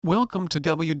Welcome to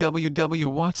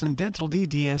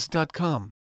www.watsondentaldds.com.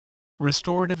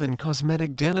 Restorative and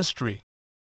Cosmetic Dentistry.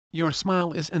 Your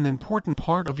smile is an important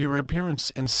part of your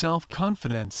appearance and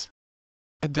self-confidence.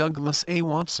 At Douglas A.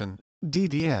 Watson,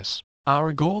 DDS,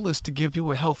 our goal is to give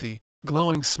you a healthy,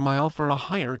 glowing smile for a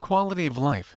higher quality of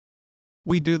life.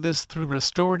 We do this through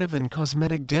restorative and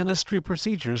cosmetic dentistry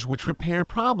procedures which repair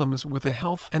problems with the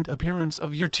health and appearance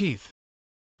of your teeth.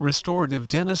 Restorative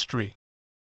dentistry.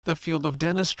 The field of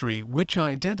dentistry which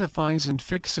identifies and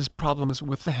fixes problems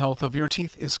with the health of your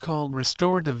teeth is called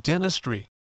restorative dentistry.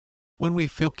 When we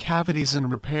fill cavities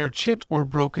and repair chipped or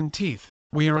broken teeth,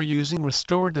 we are using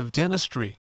restorative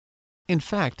dentistry. In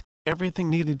fact,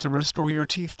 everything needed to restore your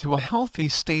teeth to a healthy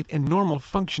state and normal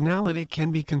functionality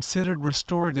can be considered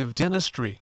restorative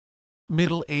dentistry.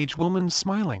 Middle-aged woman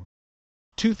smiling.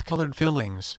 Tooth-colored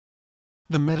fillings.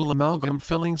 The metal amalgam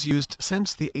fillings used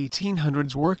since the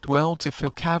 1800s worked well to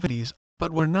fill cavities,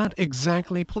 but were not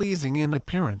exactly pleasing in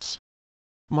appearance.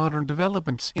 Modern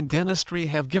developments in dentistry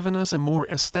have given us a more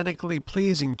aesthetically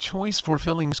pleasing choice for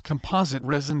fillings: composite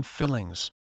resin fillings.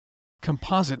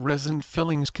 Composite resin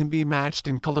fillings can be matched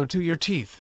in color to your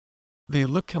teeth. They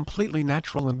look completely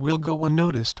natural and will go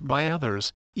unnoticed by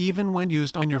others, even when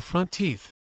used on your front teeth.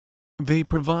 They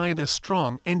provide a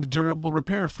strong and durable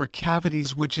repair for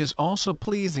cavities which is also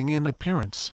pleasing in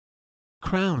appearance.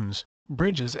 Crowns,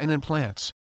 bridges and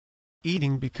implants.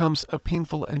 Eating becomes a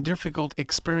painful and difficult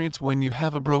experience when you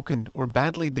have a broken or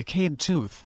badly decayed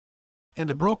tooth. And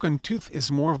a broken tooth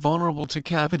is more vulnerable to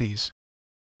cavities.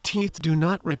 Teeth do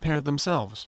not repair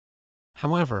themselves.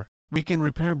 However, we can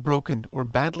repair broken or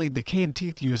badly decayed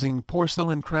teeth using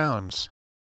porcelain crowns.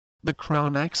 The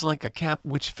crown acts like a cap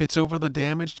which fits over the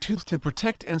damaged tooth to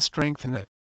protect and strengthen it.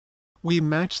 We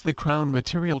match the crown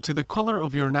material to the color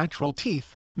of your natural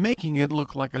teeth, making it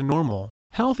look like a normal,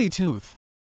 healthy tooth.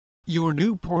 Your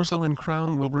new porcelain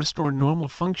crown will restore normal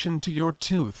function to your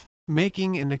tooth,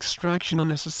 making an extraction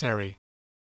unnecessary.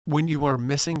 When you are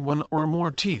missing one or more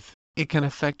teeth, it can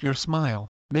affect your smile,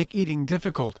 make eating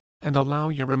difficult, and allow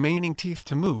your remaining teeth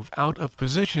to move out of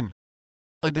position.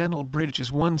 A dental bridge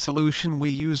is one solution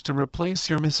we use to replace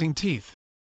your missing teeth.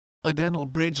 A dental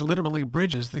bridge literally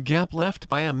bridges the gap left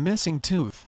by a missing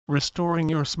tooth, restoring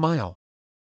your smile.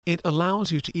 It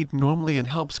allows you to eat normally and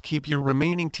helps keep your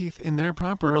remaining teeth in their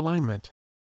proper alignment.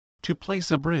 To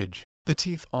place a bridge, the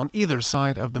teeth on either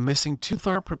side of the missing tooth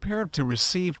are prepared to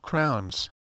receive crowns.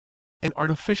 An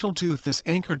artificial tooth is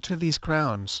anchored to these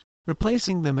crowns,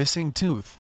 replacing the missing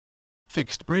tooth.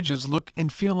 Fixed bridges look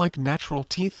and feel like natural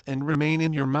teeth and remain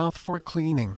in your mouth for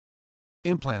cleaning.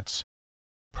 Implants.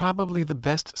 Probably the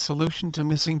best solution to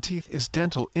missing teeth is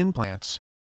dental implants.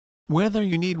 Whether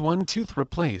you need one tooth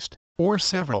replaced, or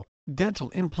several, dental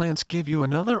implants give you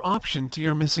another option to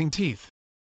your missing teeth.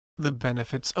 The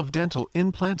benefits of dental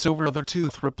implants over other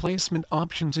tooth replacement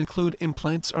options include: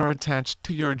 implants are attached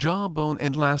to your jawbone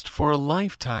and last for a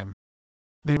lifetime.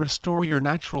 They restore your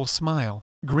natural smile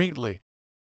greatly.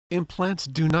 Implants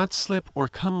do not slip or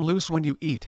come loose when you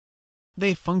eat.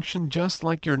 They function just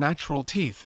like your natural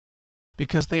teeth.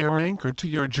 Because they are anchored to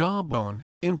your jawbone,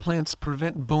 implants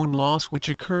prevent bone loss which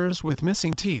occurs with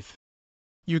missing teeth.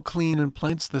 You clean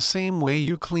implants the same way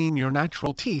you clean your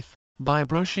natural teeth, by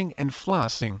brushing and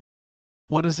flossing.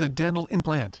 What is a dental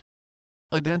implant?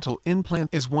 A dental implant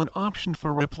is one option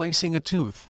for replacing a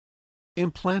tooth.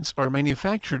 Implants are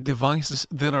manufactured devices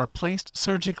that are placed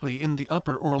surgically in the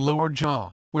upper or lower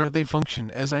jaw, where they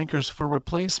function as anchors for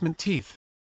replacement teeth.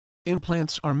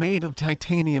 Implants are made of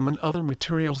titanium and other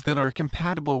materials that are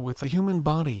compatible with the human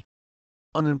body.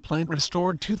 An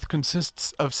implant-restored tooth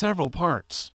consists of several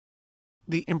parts.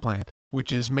 The implant,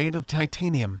 which is made of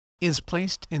titanium, is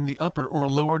placed in the upper or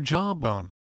lower jawbone.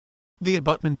 The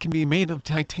abutment can be made of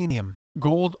titanium,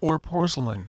 gold or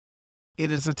porcelain.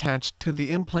 It is attached to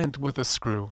the implant with a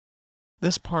screw.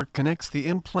 This part connects the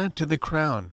implant to the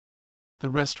crown. The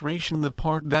restoration: the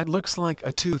part that looks like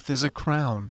a tooth is a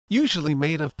crown, usually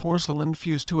made of porcelain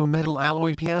fused to a metal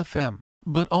alloy PFM,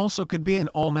 but also could be an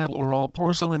all-metal or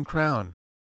all-porcelain crown.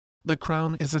 The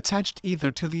crown is attached either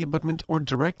to the abutment or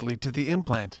directly to the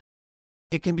implant.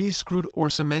 It can be screwed or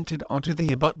cemented onto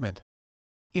the abutment.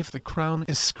 If the crown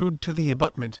is screwed to the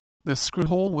abutment, the screw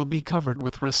hole will be covered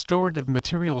with restorative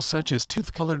material such as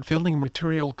tooth-colored filling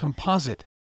material composite.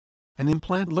 An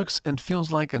implant looks and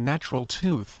feels like a natural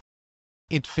tooth.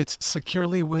 It fits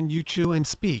securely when you chew and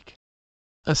speak.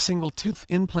 A single-tooth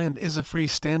implant is a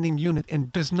freestanding unit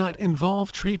and does not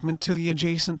involve treatment to the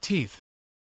adjacent teeth.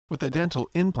 With a dental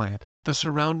implant, the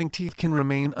surrounding teeth can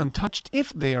remain untouched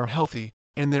if they are healthy,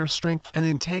 and their strength and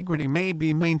integrity may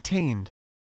be maintained.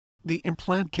 the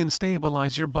implant can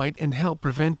stabilize your bite and help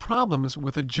prevent problems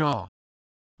with the jaw.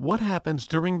 What happens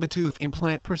during the tooth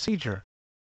implant procedure?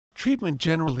 Treatment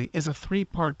generally is a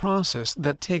three-part process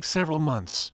that takes several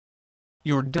months.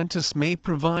 Your dentist may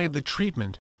provide the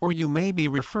treatment, or you may be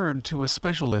referred to a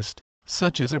specialist,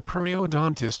 such as a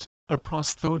periodontist, a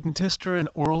prosthodontist or an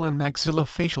oral and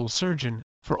maxillofacial surgeon,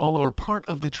 for all or part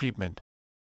of the treatment.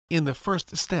 In the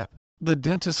first step, the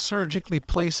dentist surgically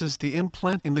places the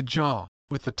implant in the jaw,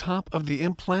 with the top of the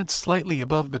implant slightly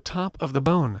above the top of the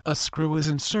bone. A screw is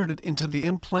inserted into the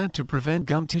implant to prevent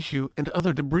gum tissue and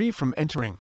other debris from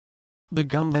entering. The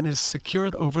gum then is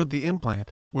secured over the implant,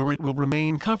 where it will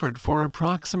remain covered for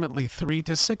approximately 3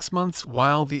 to 6 months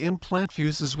while the implant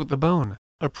fuses with the bone,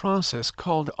 a process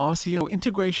called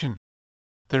osseointegration.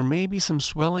 There may be some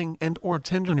swelling and/or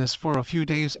tenderness for a few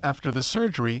days after the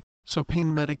surgery, so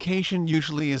pain medication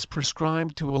usually is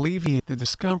prescribed to alleviate the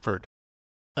discomfort.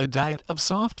 A diet of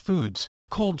soft foods,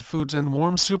 cold foods and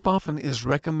warm soup often is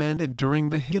recommended during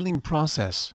the healing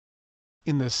process.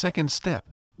 In the second step,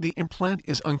 the implant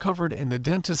is uncovered and the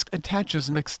dentist attaches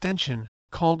an extension,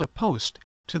 called a post,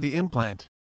 to the implant.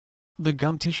 The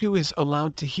gum tissue is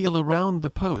allowed to heal around the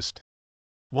post.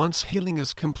 Once healing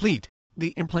is complete,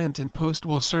 the implant and post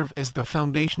will serve as the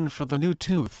foundation for the new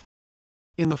tooth.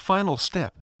 In the final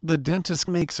step, the dentist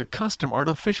makes a custom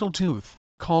artificial tooth,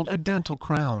 called a dental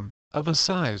crown, of a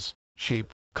size,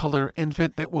 shape, color and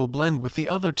fit that will blend with the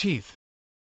other teeth.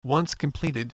 Once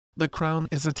completed, the crown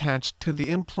is attached to the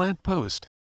implant post.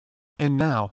 And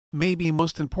now, maybe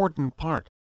most important part.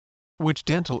 Which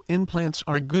dental implants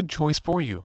are a good choice for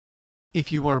you?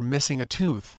 If you are missing a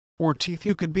tooth, or teeth,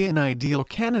 you could be an ideal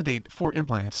candidate for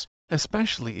implants,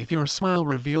 especially if your smile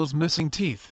reveals missing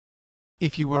teeth.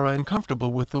 If you are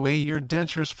uncomfortable with the way your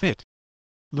dentures fit,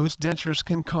 loose dentures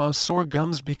can cause sore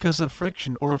gums because of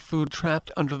friction or food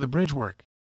trapped under the bridgework.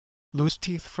 Loose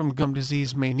teeth from gum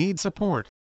disease may need support.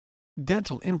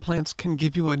 Dental implants can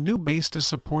give you a new base to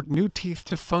support new teeth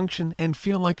to function and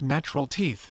feel like natural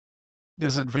teeth.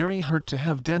 Does it very hurt to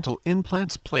have dental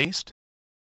implants placed?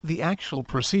 The actual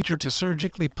procedure to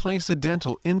surgically place a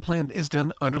dental implant is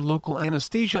done under local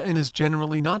anesthesia and is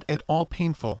generally not at all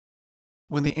painful.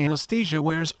 When the anesthesia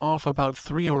wears off about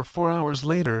 3 or 4 hours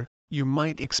later, you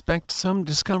might expect some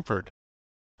discomfort.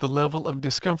 The level of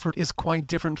discomfort is quite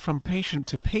different from patient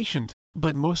to patient,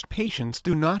 but most patients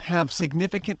do not have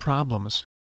significant problems.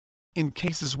 In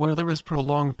cases where there is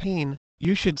prolonged pain,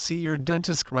 you should see your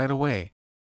dentist right away.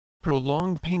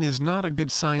 Prolonged pain is not a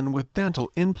good sign with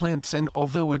dental implants, and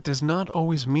although it does not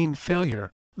always mean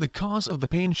failure, the cause of the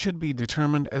pain should be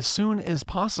determined as soon as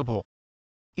possible.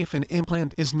 If an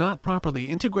implant is not properly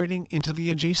integrating into the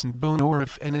adjacent bone or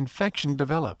if an infection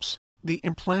develops, the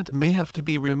implant may have to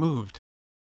be removed.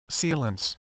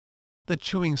 Sealants. The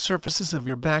chewing surfaces of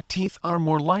your back teeth are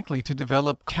more likely to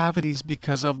develop cavities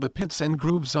because of the pits and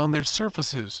grooves on their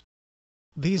surfaces.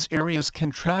 These areas can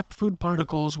trap food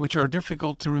particles which are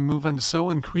difficult to remove and so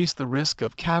increase the risk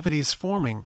of cavities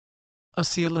forming. A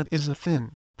sealant is a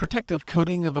thin, protective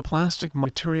coating of a plastic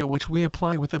material which we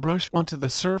apply with a brush onto the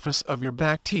surface of your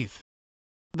back teeth.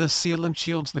 The sealant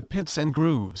shields the pits and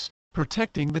grooves,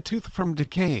 protecting the tooth from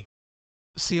decay.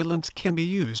 Sealants can be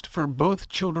used for both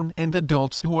children and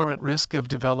adults who are at risk of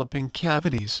developing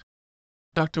cavities.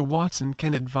 Dr. Watson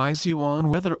can advise you on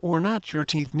whether or not your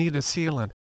teeth need a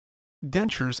sealant.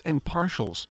 Dentures and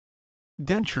partials.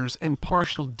 Dentures and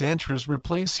partial dentures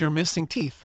replace your missing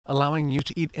teeth, allowing you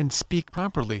to eat and speak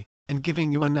properly, and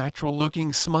giving you a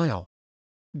natural-looking smile.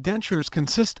 Dentures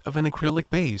consist of an acrylic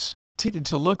base, tinted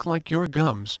to look like your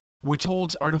gums, which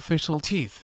holds artificial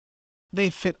teeth. They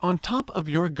fit on top of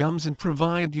your gums and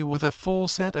provide you with a full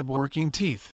set of working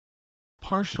teeth.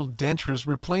 Partial dentures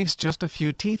replace just a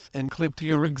few teeth and clip to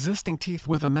your existing teeth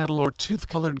with a metal or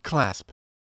tooth-colored clasp.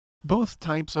 Both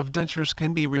types of dentures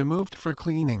can be removed for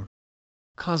cleaning.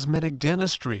 Cosmetic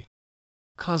dentistry.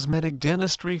 Cosmetic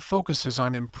dentistry focuses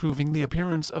on improving the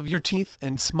appearance of your teeth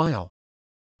and smile.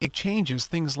 It changes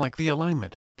things like the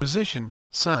alignment, position,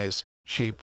 size,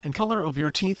 shape, and color of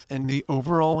your teeth and the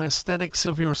overall aesthetics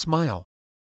of your smile.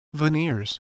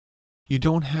 Veneers. You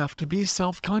don't have to be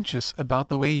self-conscious about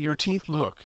the way your teeth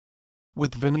look.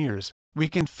 With veneers, we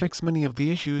can fix many of the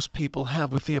issues people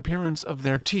have with the appearance of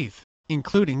their teeth,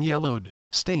 including yellowed,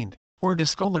 stained, or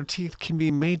discolored teeth can be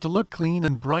made to look clean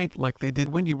and bright like they did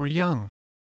when you were young.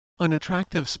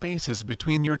 Unattractive spaces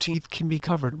between your teeth can be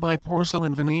covered by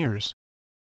porcelain veneers.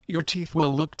 Your teeth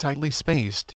will look tightly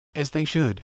spaced, as they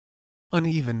should.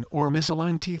 Uneven or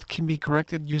misaligned teeth can be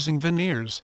corrected using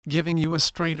veneers, giving you a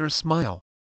straighter smile.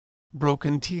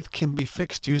 Broken teeth can be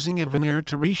fixed using a veneer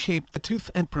to reshape the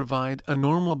tooth and provide a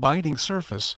normal biting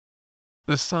surface.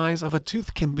 The size of a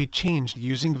tooth can be changed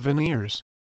using veneers.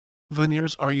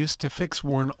 Veneers are used to fix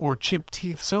worn or chipped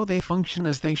teeth so they function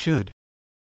as they should.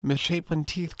 Misshapen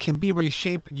teeth can be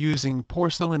reshaped using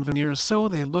porcelain veneers so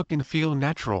they look and feel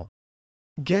natural.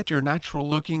 Get your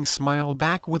natural-looking smile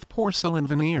back with porcelain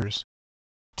veneers.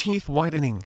 Teeth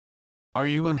whitening. Are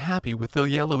you unhappy with the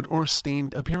yellowed or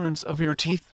stained appearance of your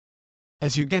teeth?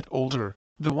 As you get older,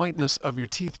 the whiteness of your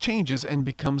teeth changes and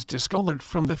becomes discolored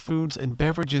from the foods and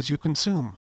beverages you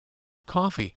consume.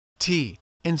 Coffee, tea,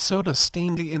 and soda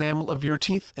stain the enamel of your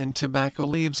teeth and tobacco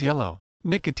leaves yellow,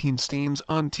 nicotine stains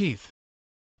on teeth.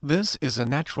 This is a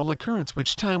natural occurrence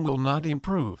which time will not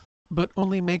improve, but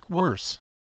only make worse.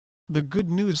 The good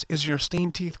news is your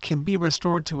stained teeth can be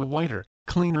restored to a whiter,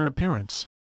 cleaner appearance.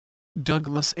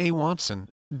 Douglas A. Watson,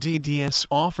 DDS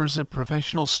offers a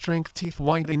professional strength teeth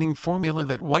whitening formula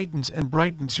that whitens and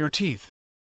brightens your teeth.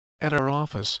 At our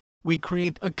office, we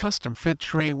create a custom-fit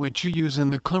tray which you use in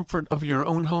the comfort of your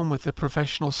own home with the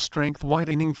professional strength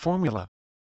whitening formula.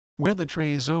 Wear the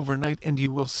trays overnight and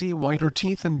you will see whiter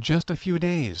teeth in just a few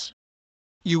days.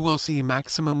 You will see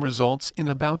maximum results in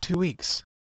about 2 weeks.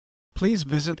 Please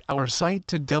visit our site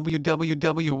to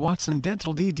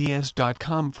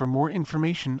www.watsondentaldds.com for more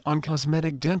information on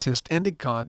Cosmetic Dentist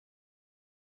Endicott.